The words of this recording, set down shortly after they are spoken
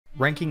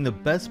ranking the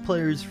best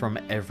players from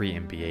every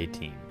NBA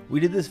team. We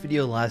did this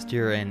video last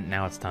year and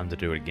now it's time to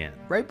do it again.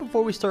 Right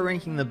before we start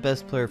ranking the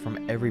best player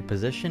from every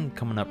position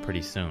coming up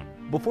pretty soon.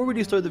 Before we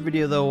do start the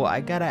video though,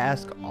 I gotta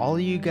ask all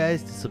of you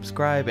guys to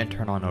subscribe and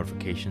turn on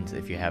notifications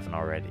if you haven't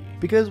already.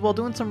 Because while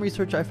doing some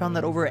research, I found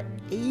that over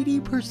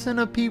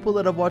 80% of people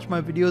that have watched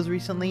my videos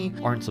recently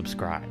aren't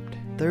subscribed.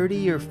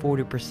 30 or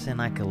 40%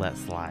 I could let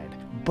slide.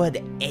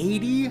 But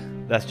 80?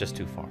 That's just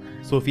too far.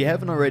 So if you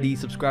haven't already,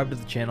 subscribe to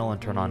the channel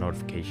and turn on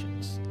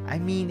notifications. I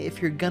mean,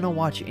 if you're gonna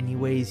watch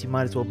anyways, you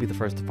might as well be the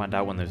first to find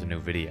out when there's a new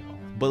video.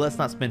 But let's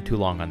not spend too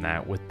long on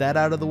that. With that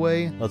out of the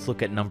way, let's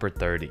look at number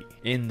 30.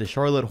 In the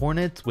Charlotte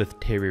Hornets with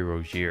Terry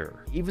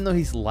Rozier. Even though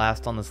he's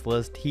last on this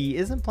list, he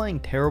isn't playing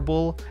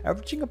terrible,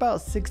 averaging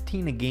about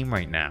 16 a game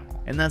right now.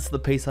 And that's the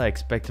pace I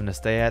expect him to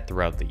stay at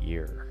throughout the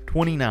year.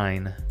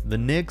 29. The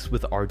Knicks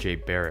with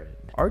RJ Barrett.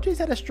 RJ's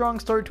had a strong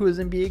start to his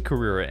NBA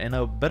career and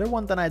a better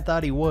one than I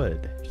thought he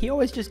would. He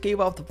always just gave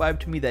off the vibe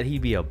to me that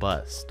he'd be a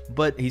bust,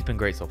 but he's been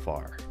great so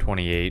far.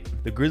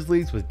 28. The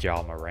Grizzlies with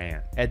Ja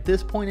Morant. At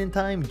this point in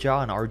time,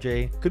 Ja and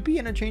RJ could be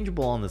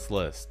interchangeable on this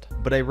list,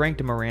 but I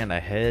ranked Morant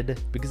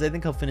ahead because I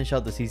think he'll finish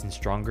out the season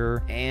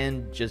stronger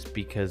and just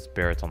because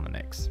Barrett's on the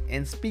Knicks.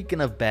 And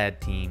speaking of bad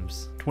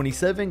teams,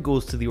 27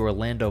 goes to the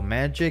Orlando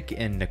Magic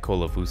and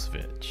Nikola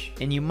Vucevic.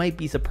 And you might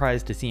be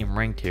surprised to see him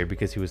ranked here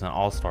because he was an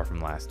all-star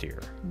from last year.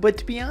 But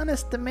to be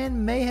honest, the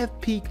man may have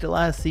peaked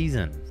last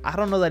season. I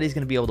don't know that he's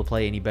going to be able to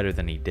play any better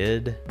than he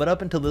did, but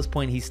up until this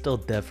point he's still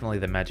definitely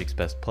the Magic's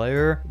best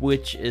player,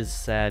 which is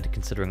sad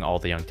considering all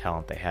the young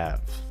talent they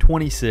have.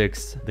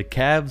 26. The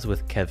Cavs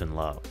with Kevin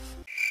Love.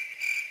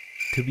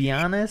 To be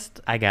honest,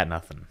 I got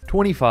nothing.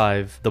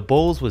 25. The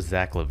Bulls with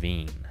Zach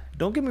LaVine.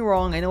 Don't get me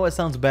wrong, I know it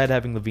sounds bad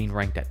having LaVine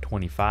ranked at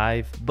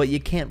 25, but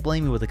you can't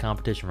blame me with the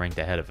competition ranked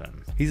ahead of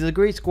him. He's a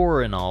great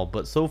scorer and all,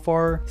 but so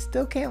far,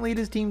 still can't lead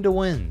his team to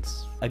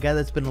wins. A guy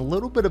that's been a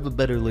little bit of a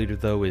better leader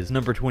though is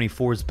number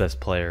 24's best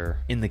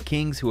player in the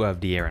Kings, who have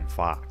De'Aaron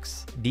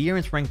Fox.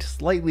 De'Aaron's ranked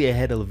slightly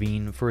ahead of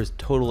LaVine for his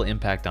total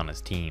impact on his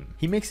team.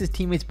 He makes his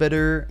teammates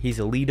better, he's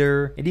a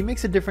leader, and he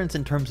makes a difference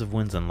in terms of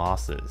wins and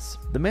losses.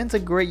 The man's a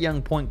great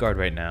young point guard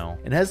right now,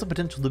 and has the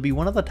potential to be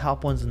one of the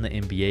top ones in the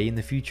NBA in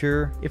the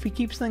future if he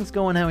keeps things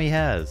going how he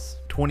has.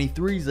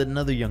 23 is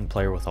another young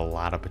player with a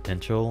lot of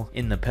potential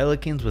in the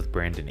Pelicans with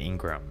Brandon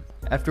Ingram.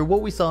 After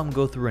what we saw him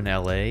go through in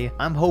LA,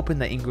 I'm hoping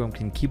that Ingram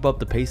can keep up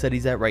the pace that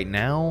he's at right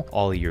now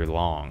all year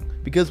long.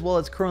 Because while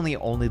it's currently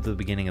only the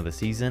beginning of the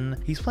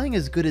season, he's playing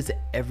as good as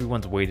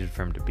everyone's waited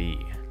for him to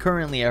be.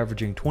 Currently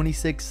averaging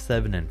 26,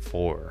 7, and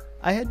 4.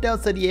 I had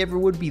doubts that he ever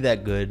would be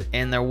that good,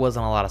 and there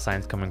wasn't a lot of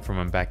signs coming from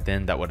him back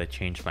then that would have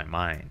changed my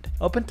mind.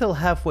 Up until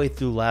halfway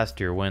through last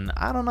year when,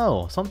 I don't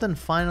know, something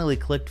finally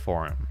clicked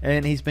for him,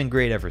 and he's been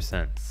great ever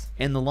since.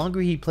 And the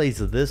longer he plays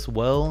this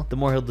well, the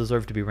more he'll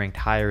deserve to be ranked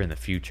higher in the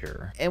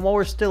future. And while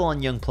we're still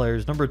on young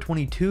players, number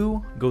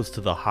 22 goes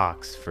to the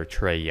Hawks for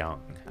Trae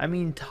Young. I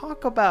mean,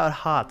 talk about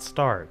hot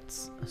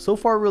starts. So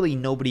far really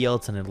nobody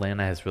else in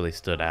Atlanta has really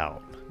stood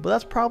out. But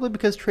that's probably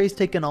because Trae's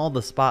taken all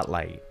the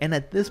spotlight. And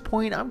at this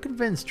point, I'm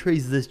convinced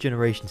Trae's this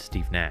generation's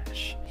Steve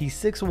Nash. He's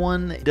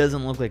 6'1",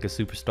 doesn't look like a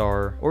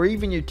superstar, or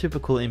even your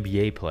typical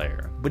NBA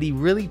player. But he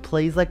really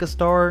plays like a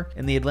star,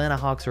 and the Atlanta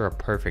Hawks are a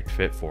perfect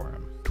fit for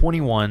him.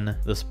 21.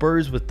 The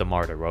Spurs with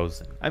DeMar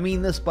DeRozan. I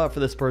mean, this spot for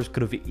the Spurs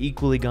could have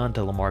equally gone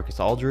to LaMarcus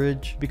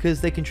Aldridge because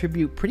they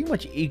contribute pretty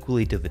much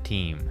equally to the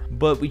team.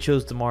 But we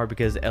chose DeMar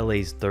because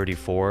LA's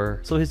 34,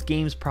 so his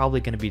game's probably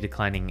going to be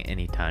declining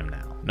anytime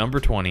now. Number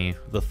 20.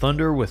 The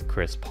Thunder with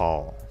Chris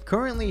Paul.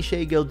 Currently,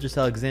 Shai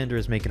Gilgeous-Alexander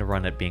is making a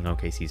run at being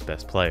OKC's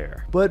best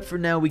player, but for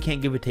now we can't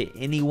give it to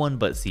anyone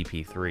but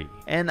CP3.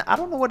 And I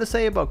don't know what to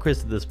say about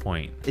Chris at this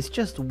point. It's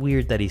just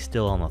weird that he's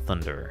still on the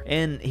Thunder,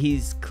 and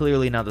he's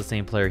clearly not the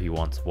same player he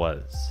once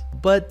was.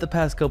 But the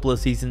past couple of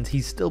seasons,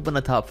 he's still been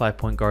a top 5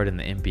 point guard in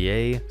the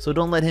NBA, so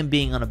don't let him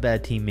being on a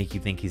bad team make you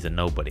think he's a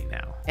nobody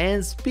now.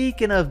 And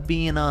speaking of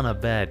being on a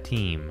bad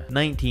team,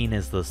 19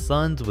 is the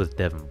Suns with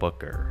Devin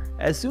Booker.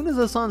 As soon as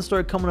the Suns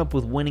start coming up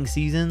with winning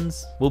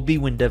seasons, will be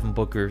when Devin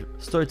Booker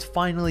starts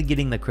finally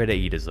getting the credit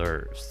he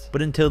deserves.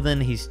 But until then,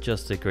 he's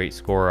just a great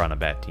scorer on a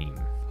bad team.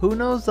 Who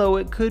knows though,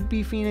 it could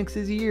be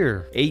Phoenix's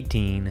year.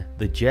 18.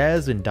 The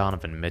Jazz and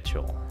Donovan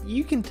Mitchell.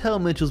 You can tell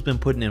Mitchell's been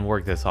putting in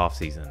work this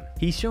offseason.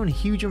 He's shown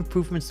huge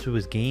improvements to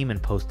his game in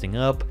posting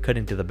up,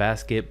 cutting to the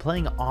basket,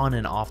 playing on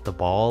and off the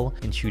ball,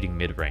 and shooting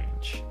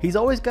mid-range. He's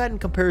always gotten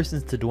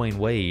comparisons to Dwayne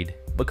Wade,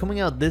 but coming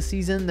out this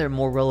season, they're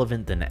more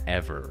relevant than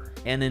ever.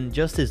 And in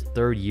just his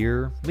third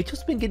year,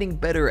 Mitchell's been getting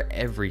better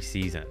every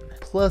season.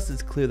 Plus,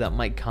 it's clear that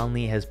Mike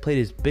Conley has played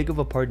as big of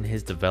a part in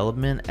his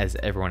development as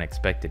everyone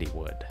expected he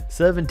would.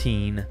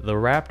 17. The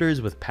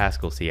Raptors with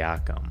Pascal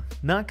Siakam.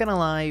 Not gonna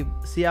lie,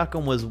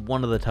 Siakam was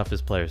one of the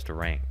toughest players to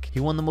rank.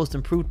 He won the Most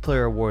Improved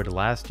Player award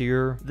last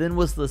year, then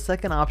was the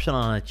second option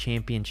on a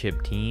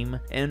championship team,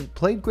 and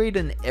played great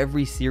in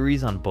every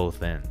series on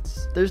both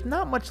ends. There's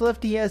not much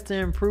left he has to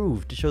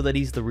improve to show that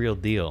he's the real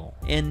deal.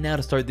 And now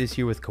to start this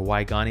year with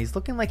Kawhi gone, he's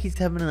looking like he's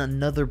having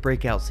another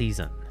breakout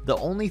season. The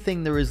only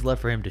thing there is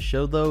left for him to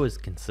show though is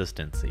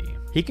consistency.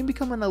 He can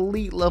become an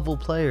elite level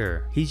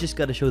player. He's just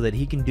got to show that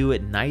he can do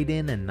it night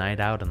in and night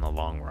out in the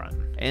long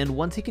run. And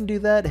once he can do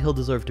that, he'll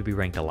deserve to be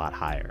ranked a lot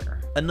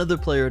higher. Another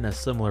player in a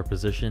similar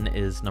position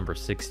is number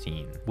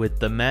 16, with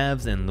the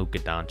Mavs and Luka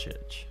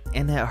Doncic.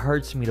 And it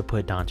hurts me to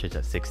put Doncic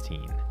at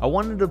 16. I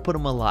wanted to put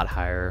him a lot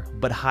higher,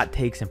 but hot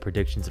takes and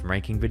predictions and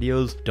ranking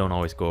videos don't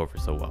always go over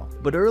so well.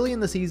 But early in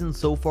the season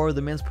so far,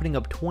 the man's putting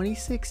up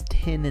 26,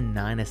 10, and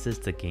 9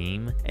 assists a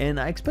game, and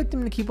I expect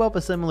him to keep up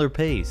a similar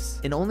pace.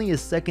 In only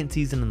his second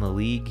season in the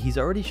league, he's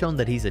already shown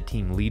that he's a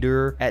team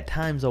leader, at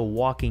times a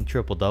walking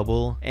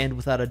triple-double, and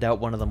without a doubt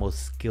one of the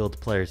most skilled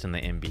players in the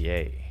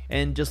NBA.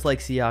 And just like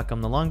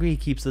Siakam, the longer he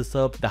keeps this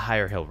up, the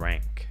higher he'll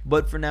rank.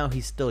 But for now,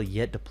 he's still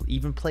yet to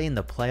even play in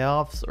the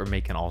playoffs or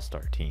make an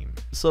all-star team.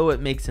 So it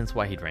makes sense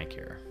why he'd rank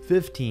here.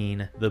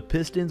 15, the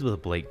Pistons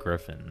with Blake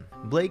Griffin.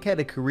 Blake had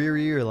a career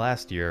year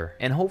last year,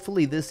 and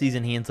hopefully this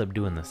season he ends up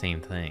doing the same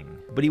thing.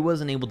 But he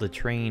wasn't able to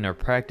train or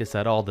practice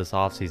at all this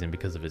offseason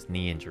because of his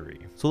knee injury.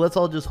 So let's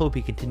all just hope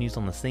he continues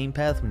on the same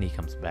path when he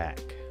comes back.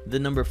 The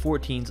number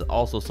 14 is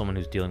also someone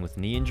who's dealing with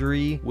knee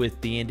injury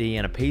with the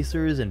Indiana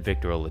Pacers and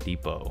Victor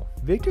Oladipo.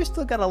 Victor's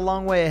still got a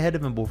long way ahead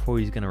of him before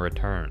he's going to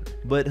return,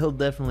 but he'll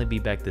definitely be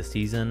back this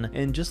season,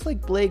 and just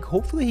like Blake,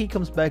 hopefully he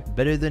comes back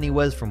better than he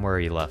was from where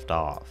he left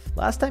off.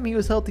 Last time he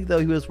was healthy though,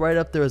 he was right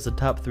up there as a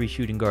top 3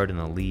 shooting guard in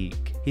the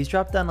league. He's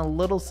dropped down a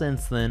little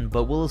since then,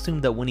 but we'll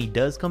assume that when he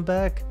does come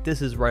back,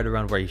 this is right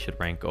around where he should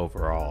rank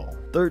overall.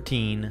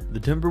 13, the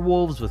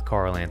Timberwolves with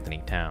Karl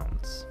Anthony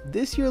Towns.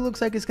 This year looks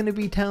like it's going to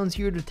be Towns'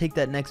 year to take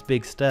that next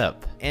big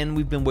step, and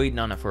we've been waiting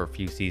on it for a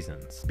few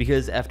seasons,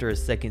 because after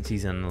his second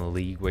season in the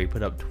league where he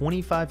put up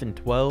 25 and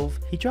 12,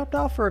 he dropped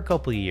off for a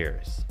couple of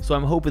years. So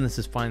I'm hoping this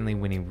is finally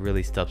when he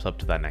really steps up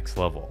to that next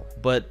level,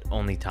 but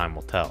only time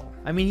will tell.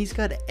 I mean, he's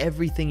got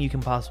everything you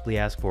can possibly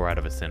ask for out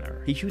of a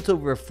center. He shoots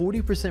over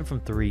 40% from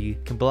 3,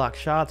 can block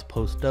shots,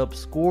 post up,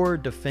 score,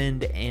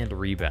 defend, and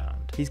rebound.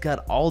 He's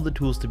got all the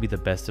tools to be the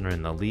best center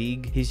in the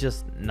league, he's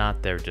just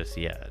not there just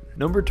yet.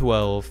 Number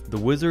 12, the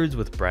Wizards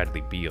with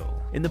Bradley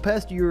Beal. In the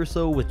past year or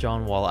so with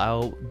John Wall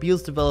out,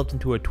 Beal's developed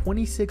into a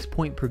 26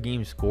 point per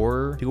game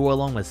scorer to go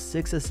along with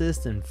 6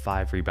 assists and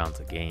 5 rebounds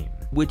a game,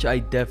 which I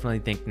definitely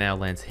think now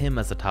lands him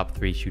as a top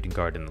 3 shooting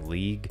guard in the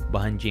league,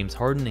 behind James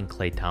Harden and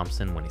Klay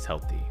Thompson when he's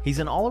healthy. He's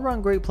an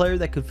all-around great player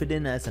that could fit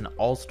in as an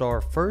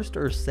all-star first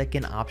or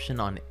second option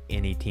on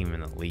any team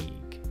in the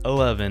league.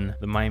 11,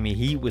 the Miami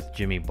Heat with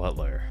Jimmy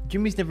Butler.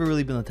 Jimmy's never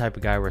really been the type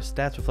of guy where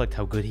stats reflect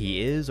how good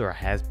he is or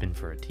has been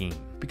for a team,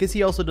 because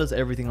he also does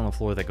everything on the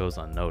floor that goes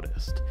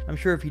unnoticed. I'm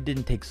sure if he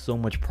didn't take so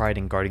much pride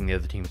in guarding the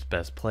other team's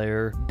best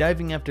player,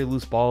 diving after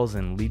loose balls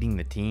and leading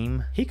the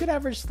team, he could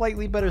average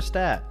slightly better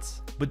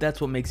stats. But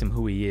that's what makes him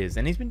who he is,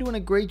 and he's been doing a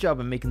great job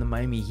of making the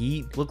Miami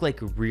Heat look like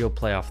real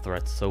playoff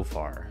threats so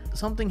far.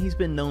 Something he's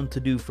been known to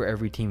do for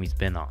every team he's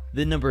been on.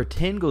 Then number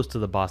 10 goes to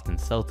the Boston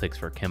Celtics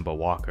for Kemba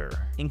Walker.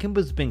 And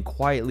Kemba's been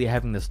quietly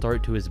having the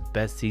start to his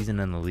best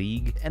season in the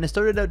league, and has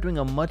started out doing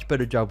a much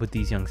better job with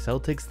these young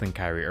Celtics than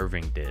Kyrie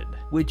Irving did,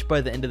 which by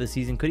the end of the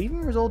season could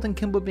even result in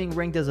Kemba being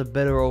ranked as a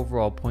better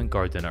overall point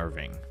guard than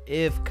Irving,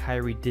 if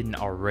Kyrie didn't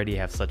already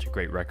have such a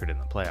great record in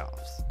the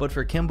playoffs. But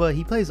for Kemba,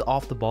 he plays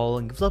off the ball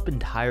and gives up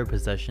entire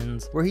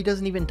possessions where he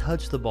doesn't even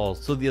touch the ball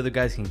so the other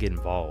guys can get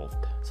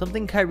involved.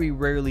 Something Kyrie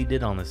rarely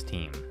did on this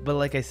team, but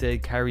like I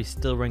said, Kyrie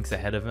still ranks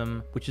ahead of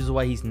him, which is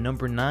why he's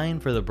number 9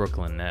 for the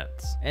Brooklyn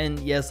Nets. And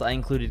yes, I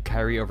included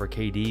Kyrie over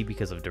KD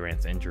because of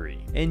Durant's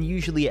injury. And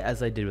usually,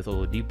 as I did with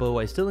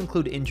Oladipo, I still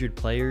include injured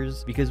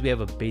players because we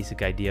have a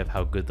basic idea of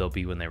how good they'll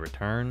be when they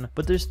return,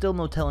 but there's still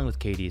no telling with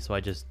KD, so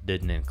I just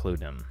didn't include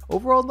him.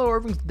 Overall though,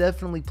 Irving's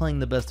definitely playing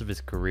the best of his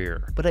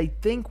career, but I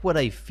think what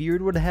I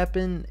feared would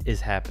happen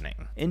is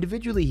happening.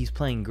 Individually he's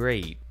playing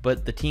great,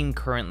 but the team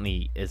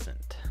currently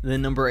isn't.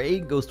 Then number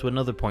 8 goes to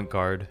another point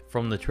guard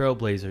from the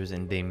Trailblazers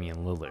and Damian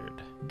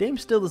Lillard.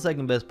 Dame's still the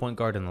second best point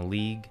guard in the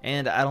league,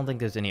 and I don't think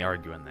there's any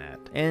arguing that.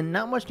 And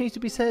not much needs to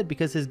be said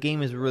because his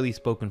game has really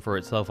spoken for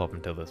itself up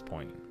until this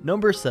point.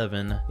 Number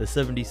 7, the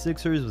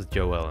 76ers with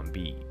Joel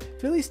Embiid.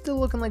 Philly's still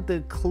looking like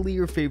the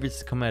clear favorites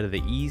to come out of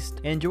the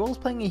East, and Joel's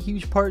playing a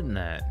huge part in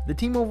that. The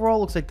team overall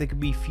looks like they could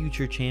be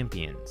future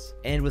champions,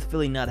 and with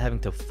Philly not having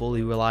to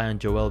fully rely on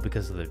Joel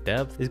because of their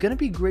depth, is going to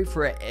be great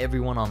for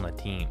everyone on the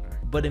team.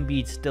 But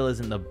Embiid still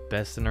isn't the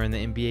best center in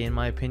the NBA in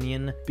my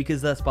opinion, because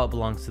that spot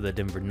belongs to the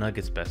Denver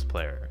Nuggets best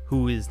player,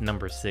 who is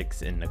number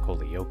 6 in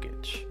Nikola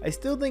Jokic. I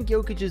still think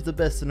Jokic is the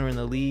best center in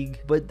the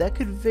league, but that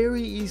could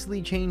very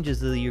easily change as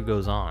the year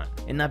goes on.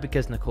 And not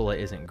because Nikola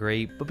isn't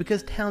great, but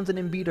because Towns and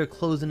Embiid are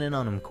closing in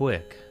on him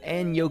quick.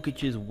 And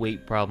Jokic's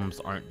weight problems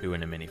aren't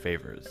doing him any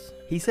favors.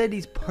 He said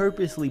he's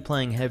purposely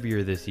playing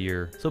heavier this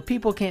year, so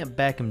people can't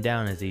back him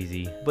down as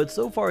easy, but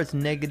so far it's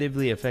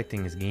negatively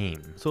affecting his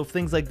game. So if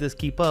things like this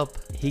keep up,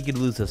 he could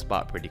lose a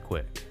spot pretty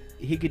quick.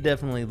 he could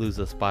definitely lose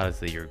a spot as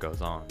the year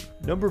goes on.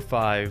 Number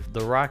 5,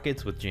 the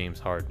Rockets with James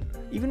Harden.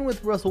 Even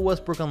with Russell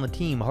Westbrook on the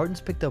team,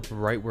 Harden's picked up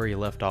right where he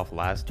left off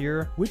last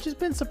year, which has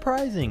been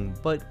surprising,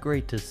 but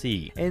great to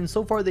see. And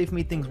so far they've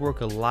made things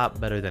work a lot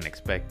better than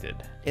expected.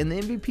 And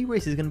the MVP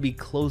race is going to be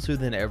closer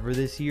than ever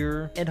this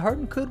year, and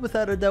Harden could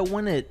without a doubt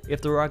win it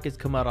if the Rockets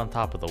come out on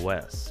top of the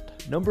West.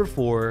 Number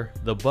 4,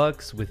 the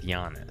Bucks with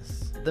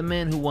Giannis, the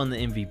man who won the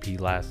MVP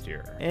last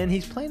year, and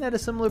he's playing at a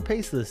similar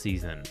pace this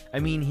season. I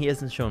mean, he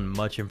hasn't shown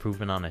much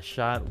improvement on his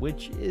shot,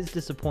 which is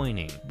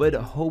disappointing, but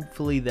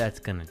hopefully that's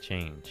gonna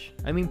change.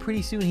 I mean,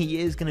 pretty soon he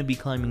is gonna be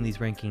climbing these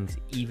rankings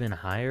even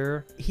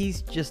higher.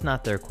 He's just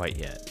not there quite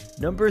yet.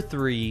 Number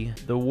 3,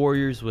 the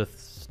Warriors with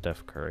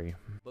Steph Curry.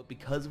 But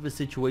because of his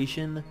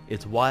situation,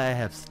 it's why I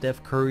have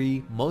Steph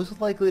Curry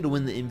most likely to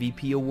win the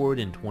MVP award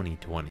in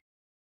 2020.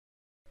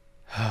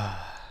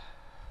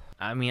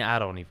 I mean, I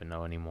don't even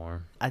know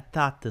anymore. I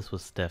thought this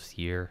was Steph's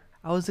year.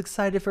 I was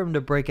excited for him to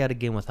break out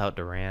again without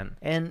Durant,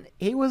 and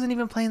he wasn't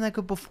even playing that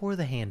good before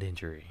the hand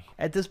injury.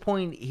 At this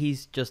point,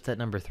 he's just at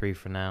number 3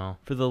 for now,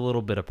 for the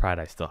little bit of pride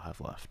I still have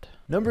left.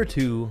 Number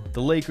 2,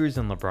 the Lakers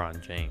and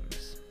LeBron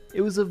James. It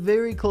was a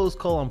very close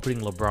call on putting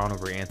LeBron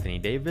over Anthony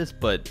Davis,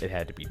 but it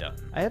had to be done.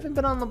 I haven't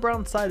been on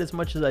LeBron's side as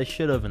much as I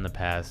should have in the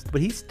past,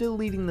 but he's still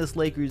leading this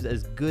Lakers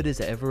as good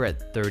as ever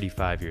at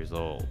 35 years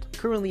old,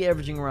 currently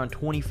averaging around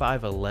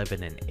 25,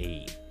 11, and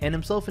 8. And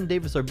himself and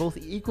Davis are both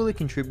equally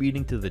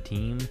contributing to the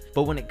team,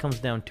 but when it comes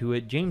down to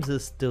it, James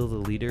is still the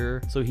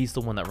leader, so he's the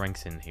one that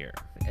ranks in here.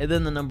 And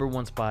then the number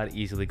 1 spot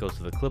easily goes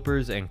to the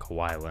Clippers and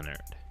Kawhi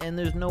Leonard. And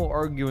there's no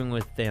arguing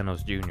with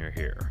Thanos Jr.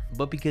 here.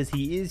 But because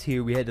he is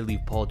here, we had to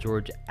leave Paul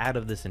George out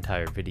of this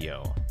entire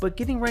video. But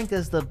getting ranked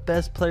as the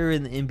best player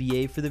in the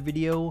NBA for the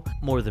video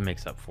more than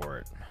makes up for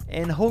it.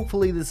 And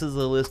hopefully this is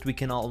a list we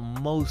can all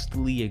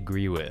mostly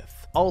agree with.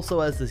 Also,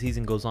 as the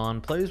season goes on,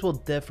 players will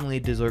definitely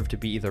deserve to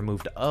be either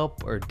moved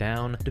up or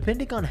down,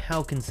 depending on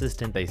how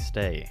consistent they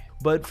stay.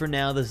 But for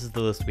now, this is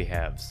the list we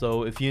have.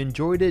 So if you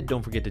enjoyed it,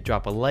 don't forget to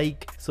drop a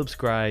like,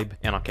 subscribe,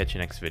 and I'll catch you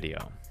next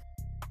video.